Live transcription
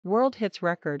World hits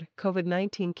record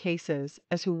COVID-19 cases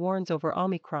as WHO warns over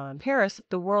Omicron. Paris,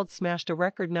 the world smashed a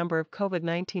record number of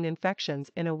COVID-19 infections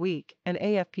in a week, an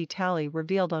AFP tally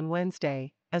revealed on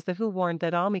Wednesday, as the WHO warned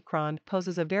that Omicron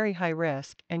poses a very high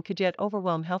risk and could yet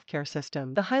overwhelm healthcare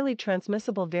systems. The highly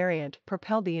transmissible variant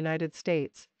propelled the United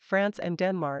States, France and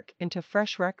Denmark into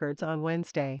fresh records on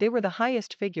Wednesday. They were the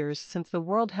highest figures since the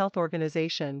World Health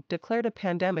Organization declared a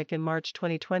pandemic in March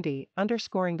 2020,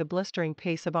 underscoring the blistering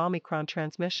pace of Omicron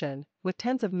transmission, with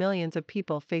tens of millions of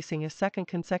people facing a second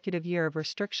consecutive year of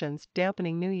restrictions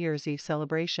dampening New Year's Eve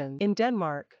celebrations. In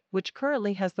Denmark, which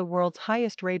currently has the world's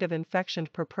highest rate of infection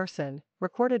per person,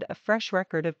 recorded a fresh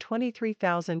record of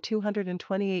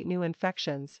 23,228 new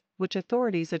infections, which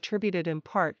authorities attributed in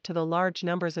part to the large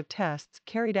numbers of tests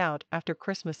carried out after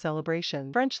Christmas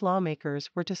celebrations. French lawmakers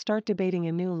were to start debating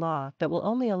a new law that will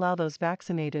only allow those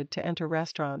vaccinated to enter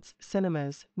restaurants,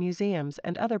 cinemas, museums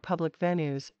and other public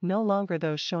venues, no longer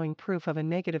those showing proof of a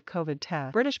negative COVID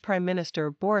test. British Prime Minister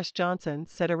Boris Johnson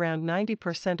said around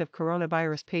 90% of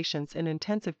coronavirus patients in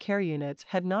intensive care units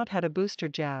had not had a booster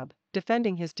jab,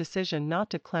 defending his decision not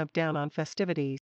to clamp down on festivities.